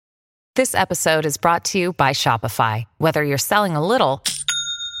This episode is brought to you by Shopify. Whether you're selling a little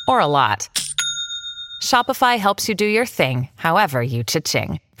or a lot, Shopify helps you do your thing, however you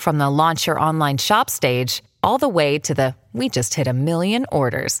cha-ching. From the launch your online shop stage, all the way to the we just hit 1 million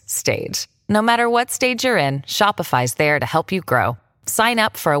orders stage. No matter what stage you're in, Shopify's there to help you grow. Sign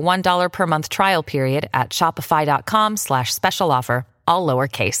up for a $1 per month trial period at shopify.com/special offer, all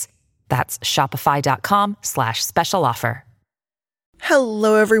lowercase. That's shopify.com/special offer.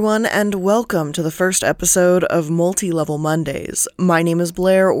 Hello everyone, and welcome to the first episode of Multi-Level Mondays. My name is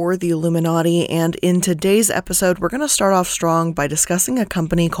Blair, or the Illuminati, and in today's episode we're going to start off strong by discussing a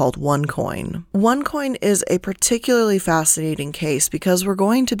company called OneCoin. OneCoin is a particularly fascinating case because we're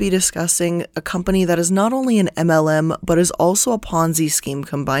going to be discussing a company that is not only an MLM, but is also a Ponzi scheme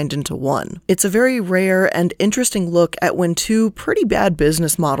combined into one. It's a very rare and interesting look at when two pretty bad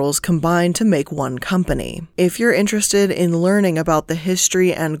business models combine to make one company. If you're interested in learning about the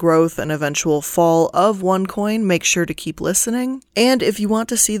history and growth and eventual fall of OneCoin, make sure to keep listening. And if you want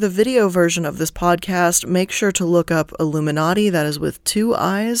to see the video version of this podcast, make sure to look up Illuminati, that is with 2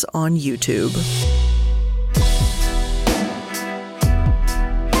 eyes, on YouTube.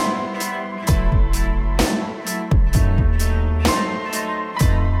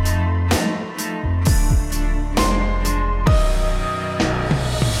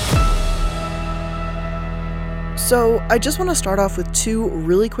 So I just want to start off with 2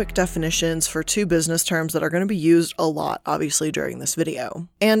 really quick definitions for 2 business terms that are going to be used a lot, obviously, during this video.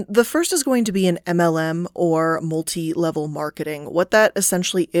 And the first is going to be an MLM, or multi-level marketing. What that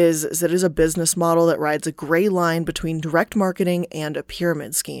essentially is it is a business model that rides a gray line between direct marketing and a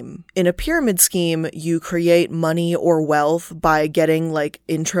pyramid scheme. In a pyramid scheme, you create money or wealth by getting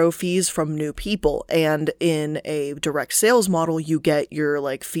intro fees from new people. And in a direct sales model, you get your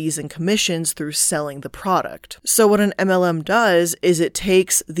fees and commissions through selling the product. So what an MLM does is it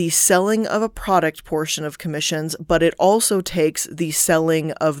takes the selling of a product portion of commissions, but it also takes the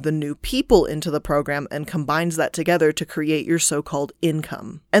selling of the new people into the program and combines that together to create your so-called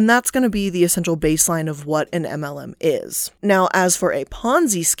income. And that's going to be the essential baseline of what an MLM is. Now, as for a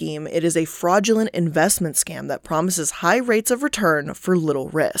Ponzi scheme, it is a fraudulent investment scam that promises high rates of return for little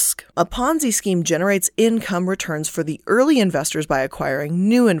risk. A Ponzi scheme generates income returns for the early investors by acquiring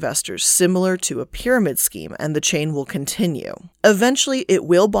new investors, similar to a pyramid scheme, and the chain will continue. Eventually, it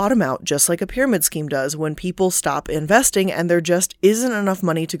will bottom out just like a pyramid scheme does when people stop investing and there just isn't enough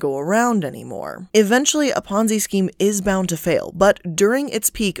money to go around anymore. Eventually, a Ponzi scheme is bound to fail, but during its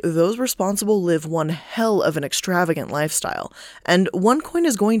peak, those responsible live one hell of an extravagant lifestyle. And OneCoin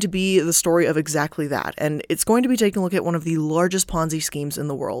is going to be the story of exactly that, and it's going to be taking a look at one of the largest Ponzi schemes in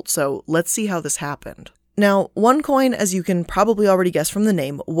the world, so let's see how this happened. Now, OneCoin, as you can probably already guess from the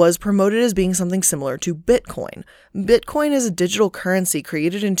name, was promoted as being something similar to Bitcoin. Bitcoin is a digital currency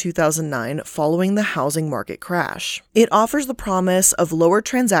created in 2009 following the housing market crash. It offers the promise of lower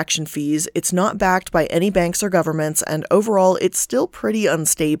transaction fees, it's not backed by any banks or governments, and overall, it's still pretty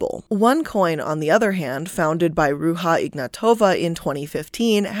unstable. OneCoin, on the other hand, founded by Ruja Ignatova in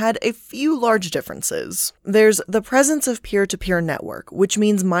 2015, had a few large differences. There's the presence of peer-to-peer network, which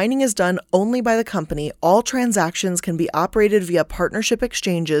means mining is done only by the company. All transactions can be operated via partnership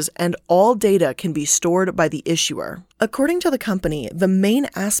exchanges, and all data can be stored by the issuer. According to the company, the main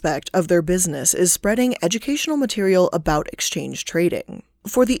aspect of their business is spreading educational material about exchange trading.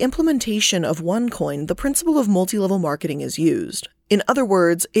 For the implementation of OneCoin, the principle of multi-level marketing is used. In other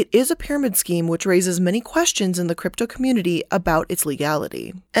words, it is a pyramid scheme which raises many questions in the crypto community about its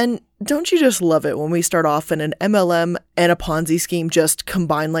legality. And don't you just love it when we start off in an MLM and a Ponzi scheme just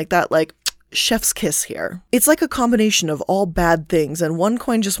combine like that? Chef's kiss here. It's like a combination of all bad things, and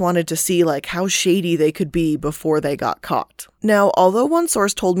OneCoin just wanted to see how shady they could be before they got caught. Now, although one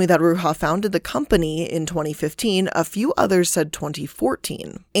source told me that Ruja founded the company in 2015, a few others said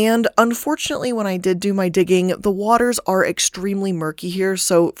 2014. And unfortunately, when I did do my digging, the waters are extremely murky here,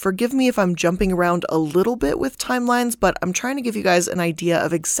 so forgive me if I'm jumping around a little bit with timelines, but I'm trying to give you guys an idea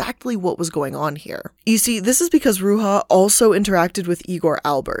of exactly what was going on here. You see, this is because Ruja also interacted with Igor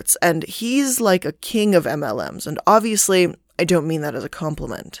Alberts, and he's like a king of MLMs, and obviously, I don't mean that as a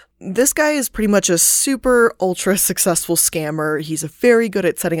compliment. This guy is pretty much a super ultra successful scammer. He's very good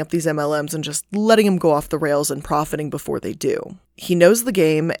at setting up these MLMs and just letting them go off the rails and profiting before they do. He knows the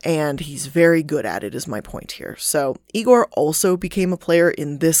game, and he's very good at it, is my point here. So Igor also became a player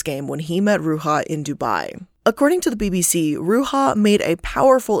in this game when he met Ruja in Dubai. According to the BBC, Ruha made a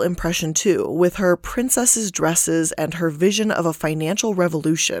powerful impression too, with her princess's dresses and her vision of a financial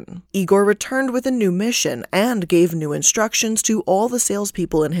revolution. Igor returned with a new mission and gave new instructions to all the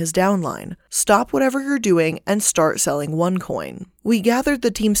salespeople in his downline. Stop whatever you're doing and start selling OneCoin. We gathered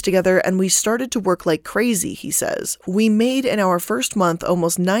the teams together and we started to work like crazy, he says. We made in our first month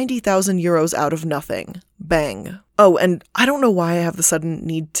almost 90,000 euros out of nothing. Bang. Oh, and I don't know why I have the sudden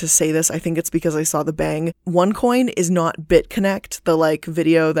need to say this. I think it's because I saw the bang. OneCoin is not BitConnect, the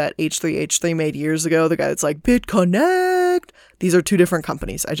video that H3H3 made years ago, the guy that's like, BitConnect. These are two different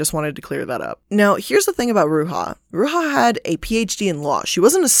companies. I just wanted to clear that up. Now, here's the thing about Ruha. Ruha had a PhD in law. She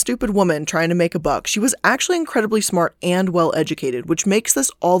wasn't a stupid woman trying to make a buck. She was actually incredibly smart and well-educated, which makes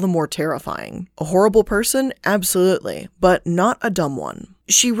this all the more terrifying. A horrible person? Absolutely, but not a dumb one.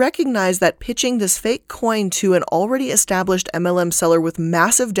 She recognized that pitching this fake coin to an already established MLM seller with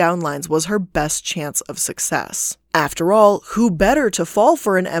massive downlines was her best chance of success. After all, who better to fall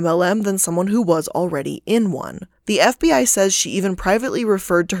for an MLM than someone who was already in one? The FBI says she even privately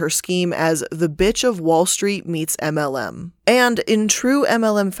referred to her scheme as the bitch of Wall Street meets MLM. And in true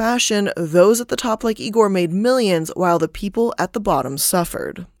MLM fashion, those at the top like Igor made millions while the people at the bottom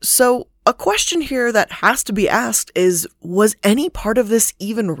suffered. So, a question here that has to be asked is, was any part of this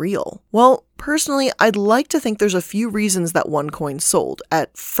even real? Well, personally, I'd like to think there's a few reasons that OneCoin sold,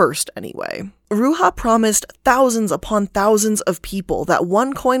 at first anyway. Ruha promised thousands upon thousands of people that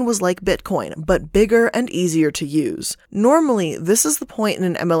OneCoin was like Bitcoin, but bigger and easier to use. Normally, this is the point in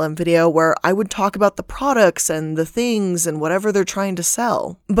an MLM video where I would talk about the products and the things and whatever they're trying to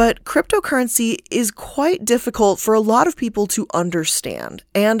sell. But cryptocurrency is quite difficult for a lot of people to understand,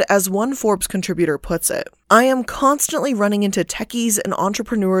 and as one Forbes contributor puts it, I am constantly running into techies and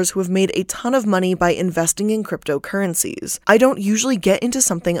entrepreneurs who have made a ton of money by investing in cryptocurrencies. I don't usually get into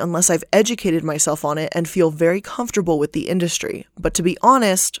something unless I've educated myself on it and feel very comfortable with the industry. But to be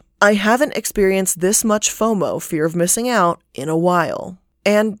honest, I haven't experienced this much FOMO, fear of missing out, in a while.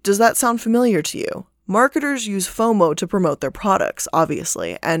 And does that sound familiar to you? Marketers use FOMO to promote their products,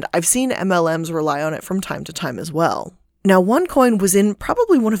 obviously, and I've seen MLMs rely on it from time to time as well. Now, OneCoin was in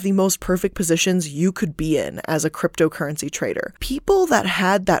probably one of the most perfect positions you could be in as a cryptocurrency trader. People that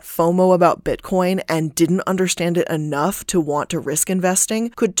had that FOMO about Bitcoin and didn't understand it enough to want to risk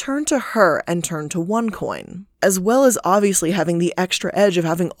investing could turn to her and turn to OneCoin. As well as obviously having the extra edge of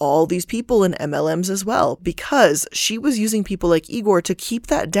having all these people in MLMs as well, because she was using people like Igor to keep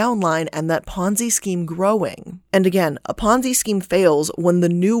that downline and that Ponzi scheme growing. And again, a Ponzi scheme fails when the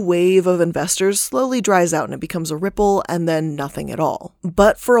new wave of investors slowly dries out and it becomes a ripple and then nothing at all.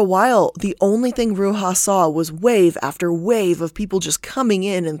 But for a while, the only thing Ruha saw was wave after wave of people just coming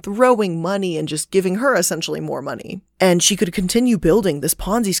in and throwing money and just giving her essentially more money. And she could continue building this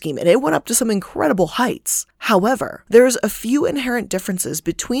Ponzi scheme, and it went up to some incredible heights. However, there's a few inherent differences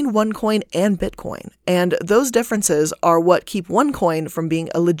between OneCoin and Bitcoin, and those differences are what keep OneCoin from being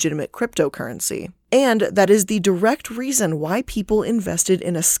a legitimate cryptocurrency. And that is the direct reason why people invested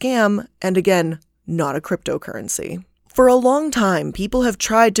in a scam, and again, not a cryptocurrency. For a long time, people have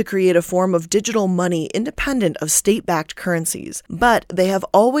tried to create a form of digital money independent of state-backed currencies, but they have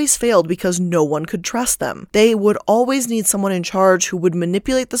always failed because no one could trust them. They would always need someone in charge who would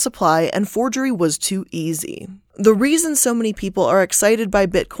manipulate the supply, and forgery was too easy. The reason so many people are excited by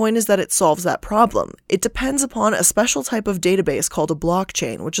Bitcoin is that it solves that problem. It depends upon a special type of database called a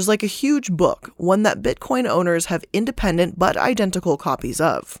blockchain, which is like a huge book, one that Bitcoin owners have independent but identical copies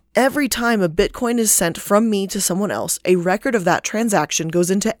of. Every time a Bitcoin is sent from me to someone else, a record of that transaction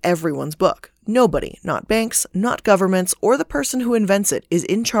goes into everyone's book. Nobody, not banks, not governments, or the person who invents it, is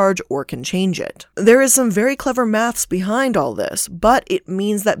in charge or can change it. There is some very clever maths behind all this, but it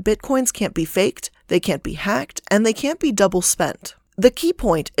means that Bitcoins can't be faked, they can't be hacked, and they can't be double spent. The key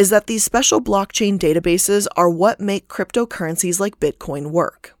point is that these special blockchain databases are what make cryptocurrencies like Bitcoin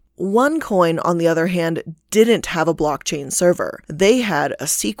work. OneCoin, on the other hand, didn't have a blockchain server. They had a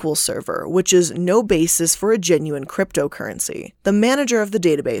SQL server, which is no basis for a genuine cryptocurrency. The manager of the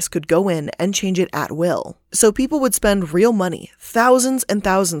database could go in and change it at will. So people would spend real money, thousands and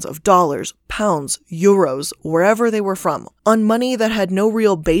thousands of dollars, pounds, euros, wherever they were from, on money that had no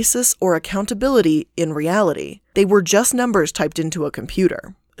real basis or accountability in reality. They were just numbers typed into a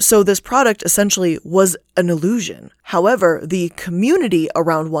computer. So this product essentially was an illusion. However, the community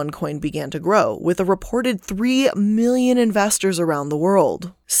around OneCoin began to grow, with a reported 3 million investors around the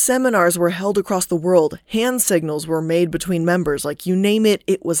world. Seminars were held across the world, hand signals were made between members, like you name it,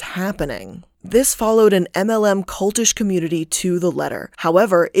 it was happening. This followed an MLM cultish community to the letter.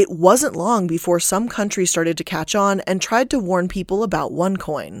 However, it wasn't long before some countries started to catch on and tried to warn people about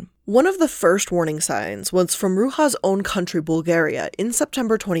OneCoin. One of the first warning signs was from Ruha's own country, Bulgaria, in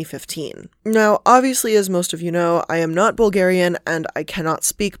September 2015. Now, obviously, as most of you know, I am not Bulgarian and I cannot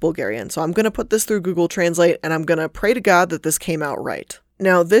speak Bulgarian, so I'm going to put this through Google Translate and I'm going to pray to God that this came out right.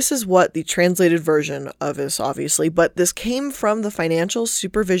 Now, this is what the translated version of is, obviously, but this came from the Financial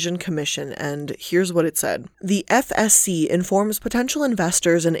Supervision Commission, and here's what it said. The FSC informs potential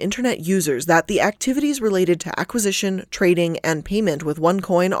investors and internet users that the activities related to acquisition, trading, and payment with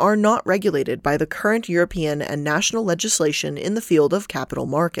OneCoin are not regulated by the current European and national legislation in the field of capital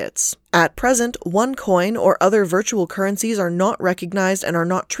markets. At present, OneCoin or other virtual currencies are not recognized and are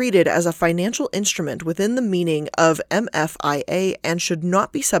not treated as a financial instrument within the meaning of MFIA and should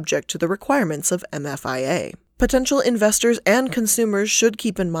not be subject to the requirements of MFIA. Potential investors and consumers should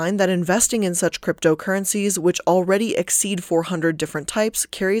keep in mind that investing in such cryptocurrencies, which already exceed 400 different types,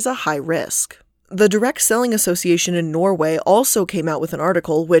 carries a high risk. The Direct Selling Association in Norway also came out with an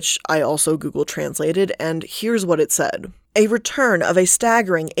article, which I also Google translated, and here's what it said. A return of a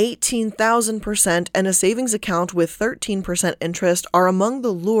staggering 18,000% and a savings account with 13% interest are among the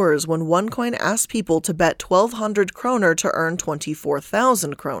lures when OneCoin asks people to bet 1,200 kroner to earn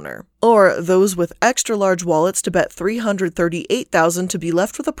 24,000 kroner. Or those with extra large wallets to bet 338,000 to be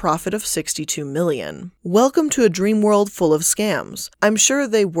left with a profit of 62 million. Welcome to a dream world full of scams. I'm sure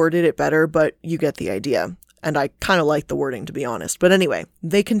they worded it better, but you get the idea. And I kind of like the wording, to be honest. But anyway,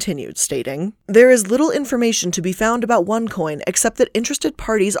 they continued, stating, there is little information to be found about OneCoin except that interested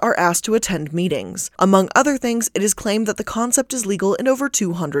parties are asked to attend meetings. Among other things, it is claimed that the concept is legal in over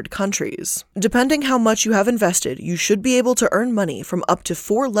 200 countries. Depending how much you have invested, you should be able to earn money from up to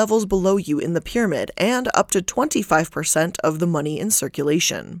 4 levels below you in the pyramid and up to 25% of the money in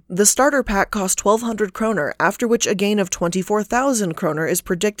circulation. The starter pack costs 1,200 kroner, after which a gain of 24,000 kroner is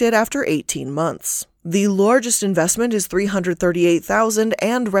predicted after 18 months. The largest investment is 338,000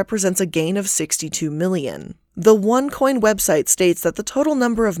 and represents a gain of 62 million. The OneCoin website states that the total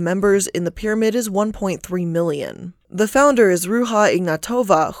number of members in the pyramid is 1.3 million. The founder is Ruha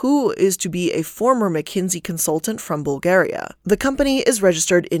Ignatova, who is to be a former McKinsey consultant from Bulgaria. The company is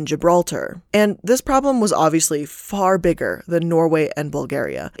registered in Gibraltar. And this problem was obviously far bigger than Norway and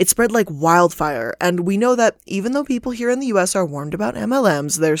Bulgaria. It spread like wildfire, and we know that even though people here in the US are warned about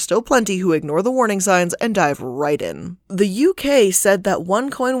MLMs, there's still plenty who ignore the warning signs and dive right in. The UK said that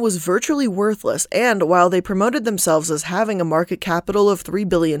OneCoin was virtually worthless, and while they promoted themselves as having a market capital of $3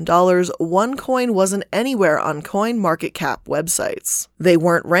 billion, OneCoin wasn't anywhere on CoinMarketCap websites. They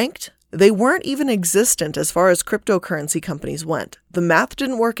weren't ranked. They weren't even existent as far as cryptocurrency companies went. The math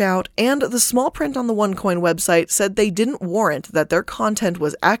didn't work out, and the small print on the OneCoin website said they didn't warrant that their content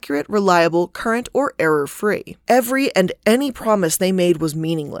was accurate, reliable, current, or error-free. Every and any promise they made was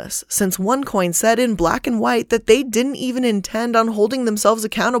meaningless, since OneCoin said in black and white that they didn't even intend on holding themselves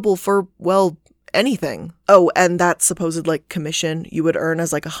accountable for, well, anything. Oh, and that supposed commission you would earn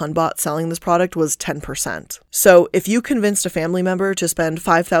as a Hunbot selling this product was 10%. So if you convinced a family member to spend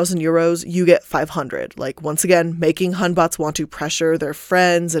 5,000 euros, you get 500. Once again, making Hunbots want to pressure their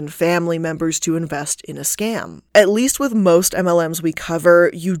friends and family members to invest in a scam. At least with most MLMs we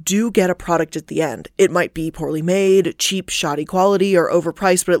cover, you do get a product at the end. It might be poorly made, cheap, shoddy quality, or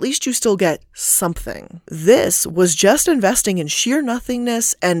overpriced, but at least you still get something. This was just investing in sheer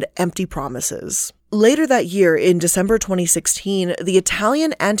nothingness and empty promises. Later that year, in December 2016, the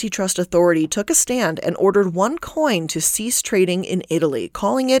Italian antitrust authority took a stand and ordered OneCoin to cease trading in Italy,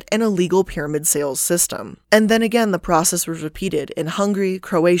 calling it an illegal pyramid sales system. And then again, the process was repeated in Hungary,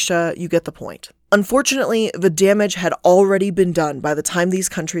 Croatia, you get the point. Unfortunately, the damage had already been done by the time these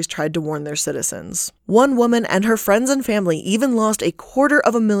countries tried to warn their citizens. One woman and her friends and family even lost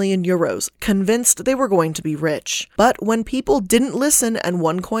 €250,000, convinced they were going to be rich. But when people didn't listen and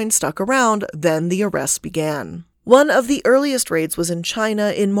OneCoin stuck around, then the arrests began. One of the earliest raids was in China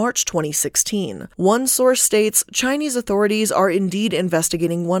in March 2016. One source states Chinese authorities are indeed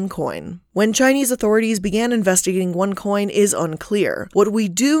investigating OneCoin. When Chinese authorities began investigating OneCoin is unclear. What we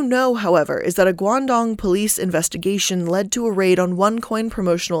do know, however, is that a Guangdong police investigation led to a raid on OneCoin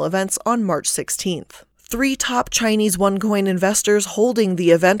promotional events on March 16th. 3 top Chinese OneCoin investors holding the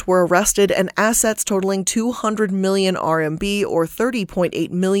event were arrested and assets totaling 200 million RMB or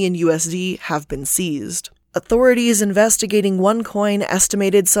 $30.8 million USD have been seized. Authorities investigating OneCoin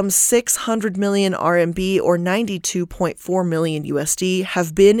estimated some 600 million RMB or $92.4 million USD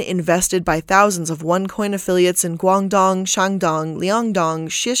have been invested by thousands of OneCoin affiliates in Guangdong, Shandong, Liangdong,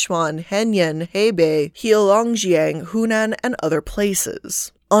 Sichuan, Henan, Hebei, Heilongjiang, Hunan, and other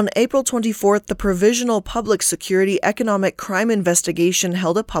places. On April 24th, the Provisional Public Security Economic Crime Investigation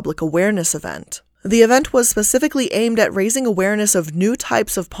held a public awareness event. The event was specifically aimed at raising awareness of new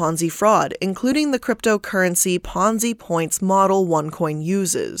types of Ponzi fraud, including the cryptocurrency Ponzi points model OneCoin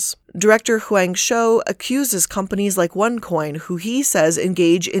uses. Director Huang Shou accuses companies like OneCoin, who he says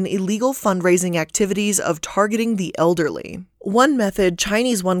engage in illegal fundraising activities, of targeting the elderly. One method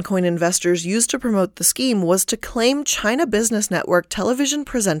Chinese OneCoin investors used to promote the scheme was to claim China Business Network television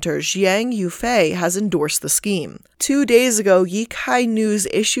presenter Jiang Yufei has endorsed the scheme. 2 days ago, Yikai News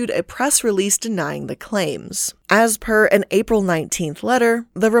issued a press release denying the claims. As per an April 19th letter,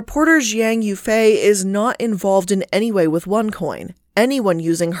 the reporter Jiang Yufei is not involved in any way with OneCoin. Anyone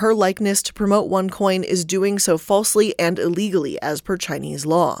using her likeness to promote OneCoin is doing so falsely and illegally as per Chinese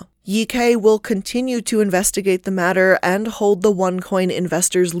law. Yikai will continue to investigate the matter and hold the OneCoin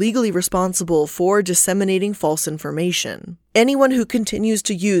investors legally responsible for disseminating false information. Anyone who continues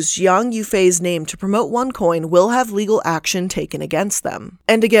to use Jiang Yufei's name to promote OneCoin will have legal action taken against them.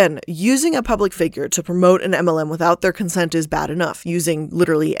 And again, using a public figure to promote an MLM without their consent is bad enough. Using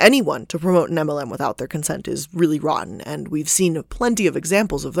literally anyone to promote an MLM without their consent is really rotten, and we've seen plenty of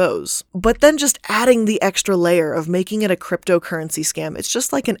examples of those. But then just adding the extra layer of making it a cryptocurrency scam, it's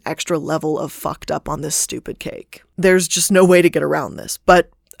just like an extra level of fucked up on this stupid cake. There's just no way to get around this, but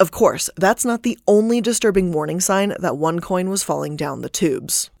of course, that's not the only disturbing warning sign that OneCoin was falling down the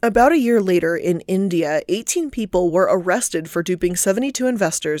tubes. About a year later in India, 18 people were arrested for duping 72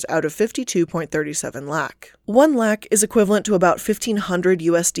 investors out of 52.37 lakh. 1 lakh is equivalent to about $1,500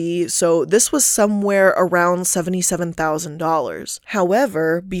 USD, so this was somewhere around $77,000.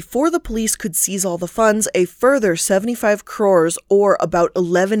 However, before the police could seize all the funds, a further 75 crores, or about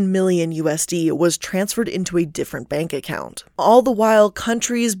 11 million USD, was transferred into a different bank account. All the while,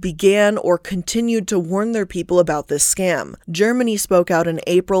 countries began or continued to warn their people about this scam. Germany spoke out in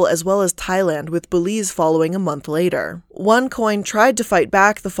April, as well as Thailand, with Belize following a month later. OneCoin tried to fight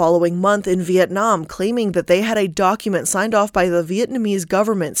back the following month in Vietnam, claiming that they had a document signed off by the Vietnamese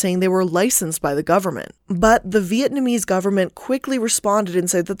government saying they were licensed by the government. But the Vietnamese government quickly responded and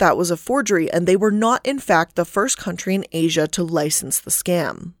said that that was a forgery, and they were not in fact the first country in Asia to license the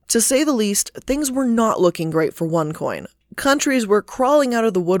scam. To say the least, things were not looking great for OneCoin. Countries were crawling out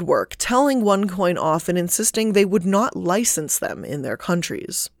of the woodwork, telling OneCoin off and insisting they would not license them in their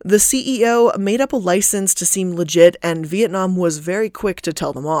countries. The CEO made up a license to seem legit, and Vietnam was very quick to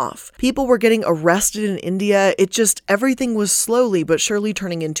tell them off. People were getting arrested in India. Everything was slowly but surely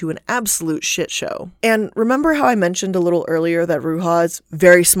turning into an absolute shit show. And remember how I mentioned a little earlier that Ruha is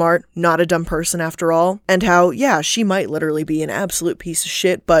very smart, not a dumb person after all? And how, yeah, she might literally be an absolute piece of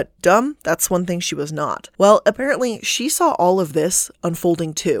shit, but dumb? That's one thing she was not. Well, apparently she saw all of this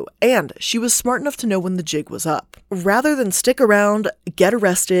unfolding too, and she was smart enough to know when the jig was up. Rather than stick around, get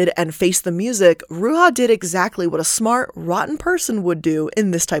arrested, and face the music, Ruha did exactly what a smart, rotten person would do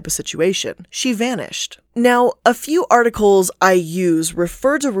in this type of situation. She vanished. Now, a few articles I use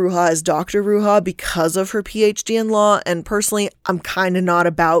refer to Ruha as Dr. Ruha because of her PhD in law, and personally, I'm kind of not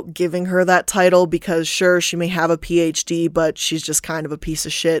about giving her that title because sure, she may have a PhD, but she's just kind of a piece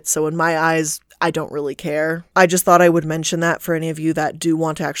of shit, so in my eyes, I don't really care. I just thought I would mention that for any of you that do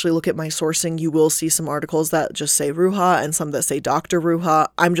want to actually look at my sourcing. You will see some articles that just say Ruha and some that say Dr. Ruha.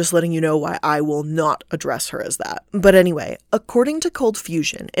 I'm just letting you know why I will not address her as that. But anyway, according to Cold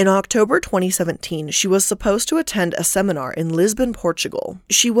Fusion, in October 2017, she was supposed to attend a seminar in Lisbon, Portugal.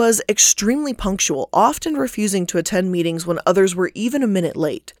 She was extremely punctual, often refusing to attend meetings when others were even a minute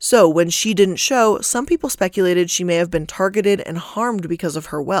late. So when she didn't show, some people speculated she may have been targeted and harmed because of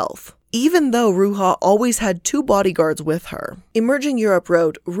her wealth, even though Ruha always had 2 bodyguards with her. Emerging Europe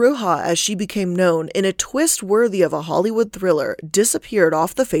wrote, Ruha, as she became known, in a twist worthy of a Hollywood thriller, disappeared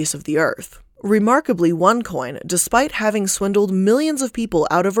off the face of the earth. Remarkably, OneCoin, despite having swindled millions of people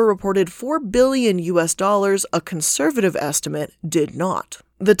out of a reported $4 billion US, a conservative estimate, did not.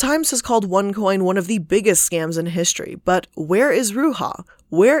 The Times has called OneCoin one of the biggest scams in history, but where is Ruha?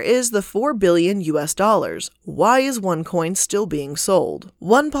 Where is the $4 billion US? Why is OneCoin still being sold?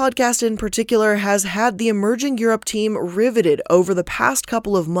 One podcast in particular has had the Emerging Europe team riveted over the past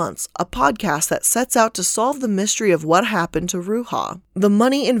couple of months, a podcast that sets out to solve the mystery of what happened to Ruha, the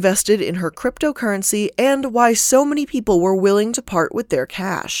money invested in her cryptocurrency, and why so many people were willing to part with their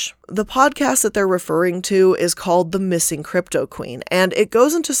cash. The podcast that they're referring to is called The Missing Crypto Queen, and it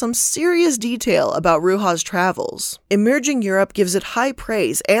goes into some serious detail about Ruha's travels. Emerging Europe gives it high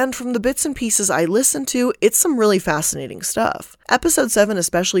praise, and from the bits and pieces I listened to, it's some really fascinating stuff. Episode 7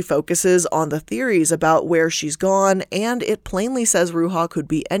 especially focuses on the theories about where she's gone, and it plainly says Ruha could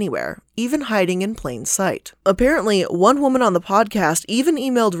be anywhere. even hiding in plain sight. Apparently, one woman on the podcast even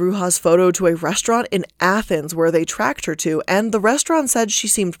emailed Ruha's photo to a restaurant in Athens where they tracked her to, and the restaurant said she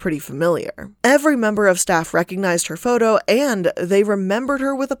seemed pretty familiar. Every member of staff recognized her photo, and they remembered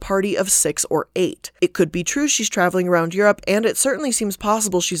her with a party of 6 or 8. It could be true she's traveling around Europe, and it certainly seems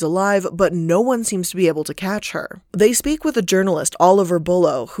possible she's alive, but no one seems to be able to catch her. They speak with a journalist, Oliver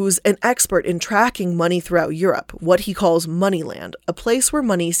Bullough, who's an expert in tracking money throughout Europe, what he calls Moneyland, a place where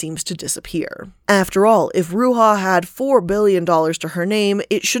money seems to disappear. After all, if Ruha had $4 billion to her name,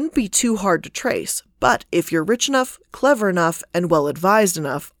 it shouldn't be too hard to trace. But if you're rich enough, clever enough, and well-advised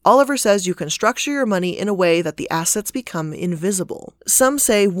enough, Oliver says you can structure your money in a way that the assets become invisible. Some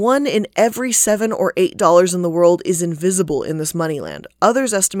say 1 in every $7 or $8 in the world is invisible in this Moneyland.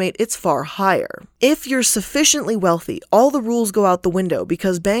 Others estimate it's far higher. If you're sufficiently wealthy, all the rules go out the window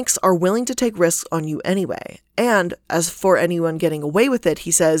because banks are willing to take risks on you anyway. And as for anyone getting away with it,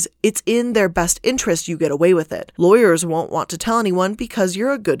 he says, it's in their best interest you get away with it. Lawyers won't want to tell anyone because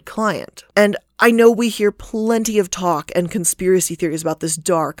you're a good client. And I know we hear plenty of talk and conspiracy theories about this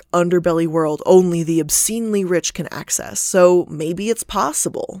dark underbelly world only the obscenely rich can access, so maybe it's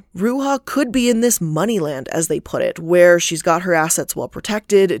possible. Ruha could be in this Moneyland, as they put it, where she's got her assets well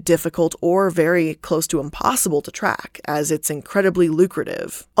protected, difficult, or very close to impossible to track, as it's incredibly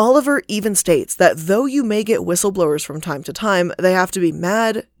lucrative. Oliver even states that though you may get whistleblowers from time to time, they have to be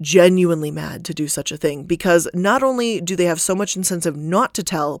mad, genuinely mad to do such a thing, because not only do they have so much incentive not to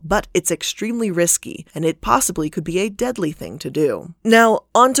tell, but it's extremely risky, and it possibly could be a deadly thing to do. Now,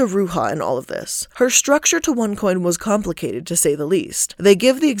 on to Ruha and all of this. Her structure to OneCoin was complicated, to say the least. They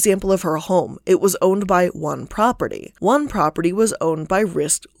give the example of her home. It was owned by one property. One property was owned by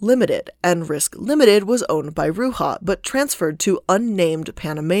Risk Limited, and Risk Limited was owned by Ruha, but transferred to unnamed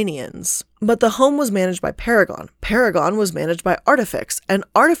Panamanians. But the home was managed by Paragon. Paragon was managed by Artifix, and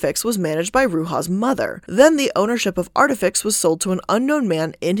Artifix was managed by Ruha's mother. Then the ownership of Artifix was sold to an unknown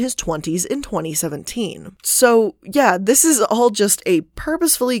man in his 20s in 2017. So yeah, this is all just a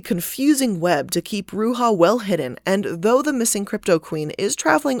purposefully confusing web to keep Ruha well hidden, and though the missing crypto queen is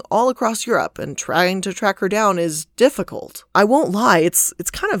traveling all across Europe and trying to track her down is difficult, I won't lie, it's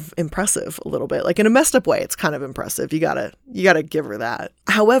kind of impressive a little bit. Like in a messed up way, it's kind of impressive. You gotta give her that.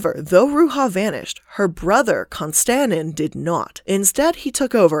 However, though Ruha vanished, her brother Konstantin did not. Instead, he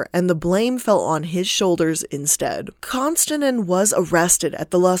took over, and the blame fell on his shoulders instead. Konstantin was arrested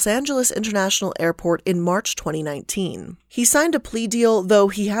at the Los Angeles International Airport in March 2019. He signed a plea deal, though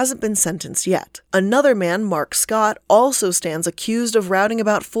he hasn't been sentenced yet. Another man, Mark Scott, also stands accused of routing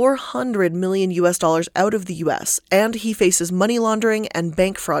about $400 million out of the US, and he faces money laundering and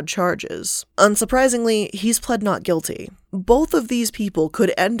bank fraud charges. Unsurprisingly, he's pled not guilty. Both of these people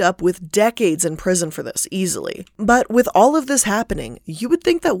could end up with decades in prison for this easily. But with all of this happening, you would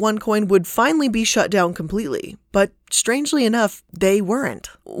think that OneCoin would finally be shut down completely. But strangely enough, they weren't.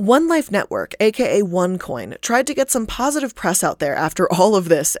 One Life Network, aka OneCoin, tried to get some positive press out there after all of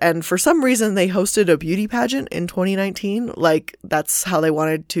this, and for some reason they hosted a beauty pageant in 2019. Like, that's how they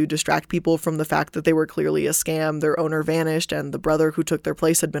wanted to distract people from the fact that they were clearly a scam, their owner vanished, and the brother who took their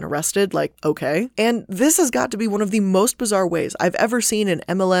place had been arrested. Like, okay. And this has got to be one of the most bizarre ways I've ever seen an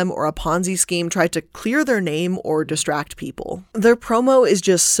MLM or a Ponzi scheme try to clear their name or distract people. Their promo is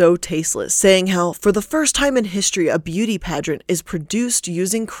just so tasteless, saying how, for the first time in history, a beauty pageant is produced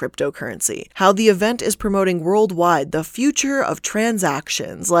using cryptocurrency. How the event is promoting worldwide the future of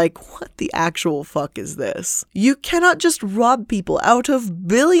transactions. Like, what the actual fuck is this? You cannot just rob people out of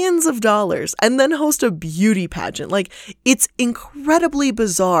billions of dollars and then host a beauty pageant. Like, it's incredibly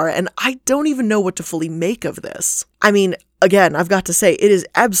bizarre, and I don't even know what to fully make of this. I mean, again, I've got to say, it is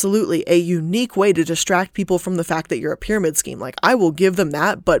absolutely a unique way to distract people from the fact that you're a pyramid scheme. Like, I will give them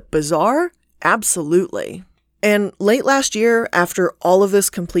that, but bizarre? Absolutely. And late last year, after all of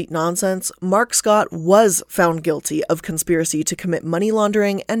this complete nonsense, Mark Scott was found guilty of conspiracy to commit money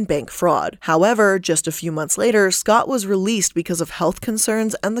laundering and bank fraud. However, just a few months later, Scott was released because of health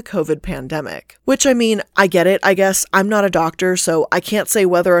concerns and the COVID pandemic. Which, I mean, I get it, I guess. I'm not a doctor, so I can't say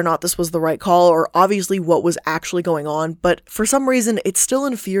whether or not this was the right call or obviously what was actually going on, but for some reason, it still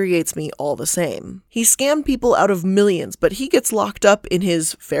infuriates me all the same. He scammed people out of millions, but he gets locked up in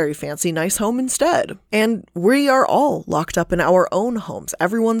his very fancy, nice home instead. And we are all locked up in our own homes.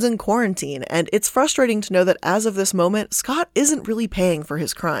 Everyone's in quarantine, and it's frustrating to know that as of this moment, Scott isn't really paying for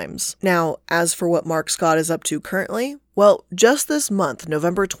his crimes. Now, as for what Mark Scott is up to currently, Well, just this month,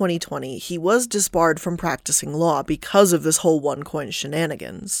 November 2020, he was disbarred from practicing law because of this whole OneCoin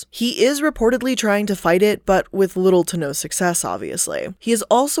shenanigans. He is reportedly trying to fight it, but with little to no success, obviously. He is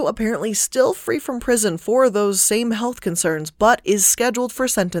also apparently still free from prison for those same health concerns, but is scheduled for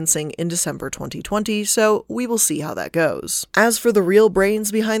sentencing in December 2020, so we will see how that goes. As for the real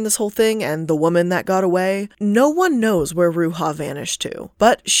brains behind this whole thing and the woman that got away, no one knows where Ruha vanished to,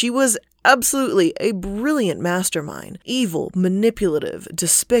 but she was absolutely a brilliant mastermind. Evil, manipulative,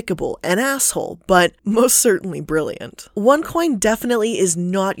 despicable, an asshole, but most certainly brilliant. OneCoin definitely is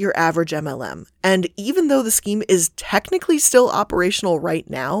not your average MLM, and even though the scheme is technically still operational right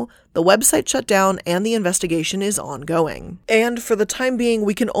now, the website shut down and the investigation is ongoing. And for the time being,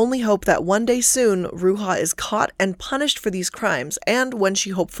 we can only hope that one day soon, Ruha is caught and punished for these crimes, and when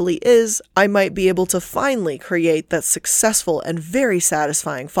she hopefully is, I might be able to finally create that successful and very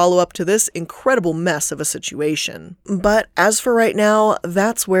satisfying follow-up to this incredible mess of a situation. But as for right now,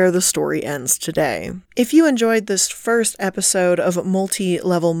 that's where the story ends today. If you enjoyed this first episode of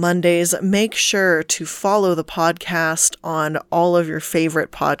Multi-Level Mondays, make sure to follow the podcast on all of your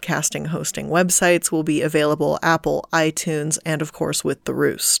favorite podcasting hosting websites. Will be available Apple, iTunes, and of course with The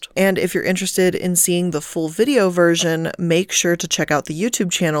Roost. And if you're interested in seeing the full video version, make sure to check out the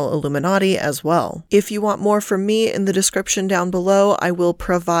YouTube channel Illuminati as well. If you want more from me, in the description down below, I will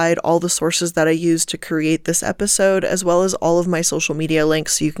provide all the sources that I used to create this episode, as well as all of my social media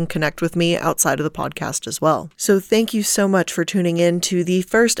links so you can connect with me outside of the podcast as well. So thank you so much for tuning in to the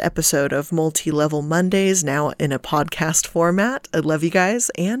first episode of Multi-Level Mondays, now in a podcast format. I love you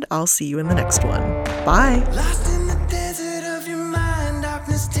guys, and I'll see you in the next one. Bye! Lost in the desert of your mind,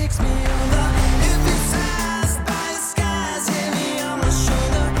 darkness takes me